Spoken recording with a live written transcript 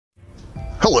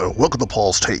Hello, welcome to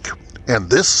Paul's Take, and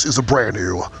this is a brand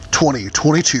new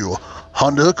 2022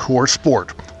 Honda Accord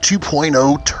Sport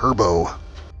 2.0 Turbo.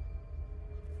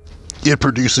 It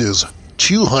produces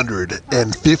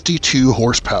 252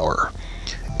 horsepower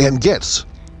and gets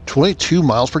 22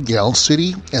 miles per gallon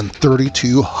city and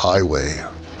 32 highway.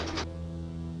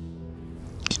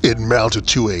 It mounted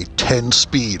to a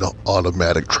 10-speed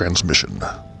automatic transmission.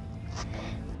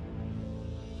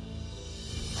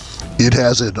 It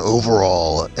has an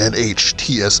overall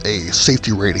NHTSA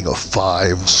safety rating of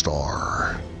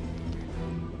 5-star.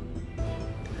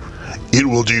 It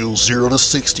will do 0 to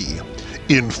 60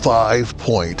 in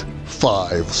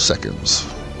 5.5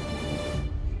 seconds.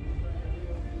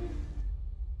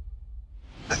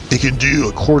 It can do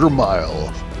a quarter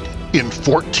mile in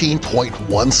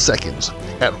 14.1 seconds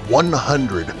at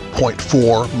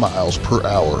 100.4 miles per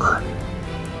hour.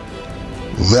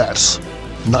 That's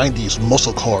 90s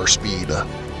muscle car speed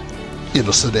in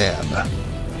a sedan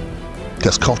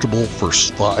that's comfortable for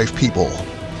 5 people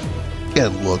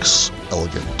and looks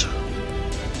elegant.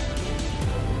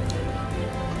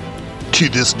 To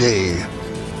this day,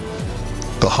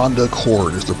 the Honda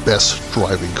Accord is the best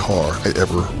driving car I've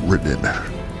ever ridden in.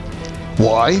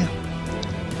 Why?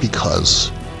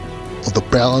 Because of the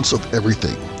balance of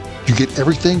everything. You get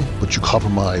everything, but you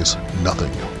compromise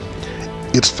nothing.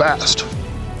 It's fast.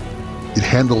 It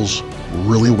handles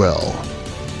really well.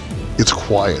 It's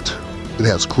quiet. It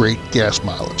has great gas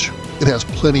mileage. It has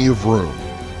plenty of room.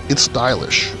 It's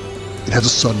stylish. It has a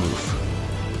sunroof.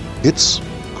 It's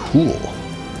cool.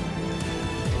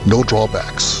 No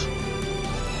drawbacks.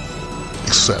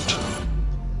 Except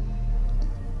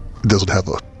it doesn't have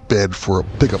a bed for a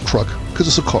pickup truck because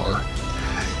it's a car.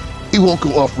 It won't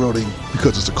go off-roading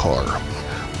because it's a car.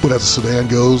 But as a sedan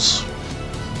goes,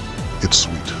 it's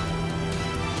sweet.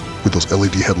 With those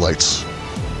LED headlights,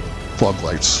 fog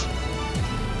lights,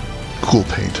 cool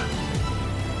paint.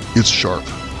 It's sharp.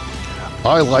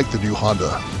 I like the new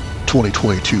Honda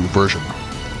 2022 version.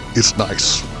 It's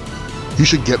nice. You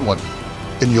should get one,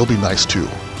 and you'll be nice too.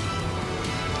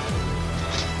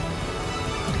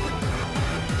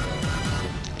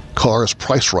 Car is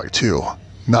priced right too,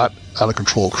 not out of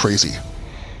control crazy.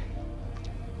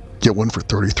 Get one for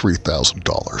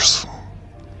 $33,000.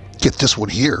 Get this one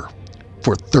here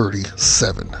for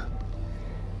 $37,000.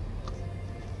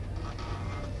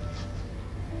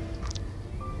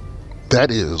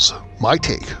 That is my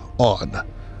take on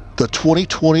the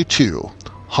 2022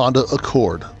 Honda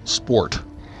Accord Sport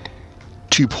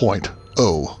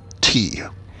 2.0 T.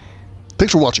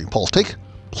 Thanks for watching Paul's Take.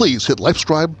 Please hit like,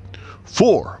 subscribe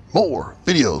for more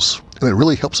videos, and it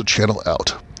really helps the channel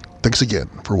out. Thanks again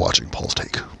for watching Paul's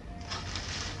Take.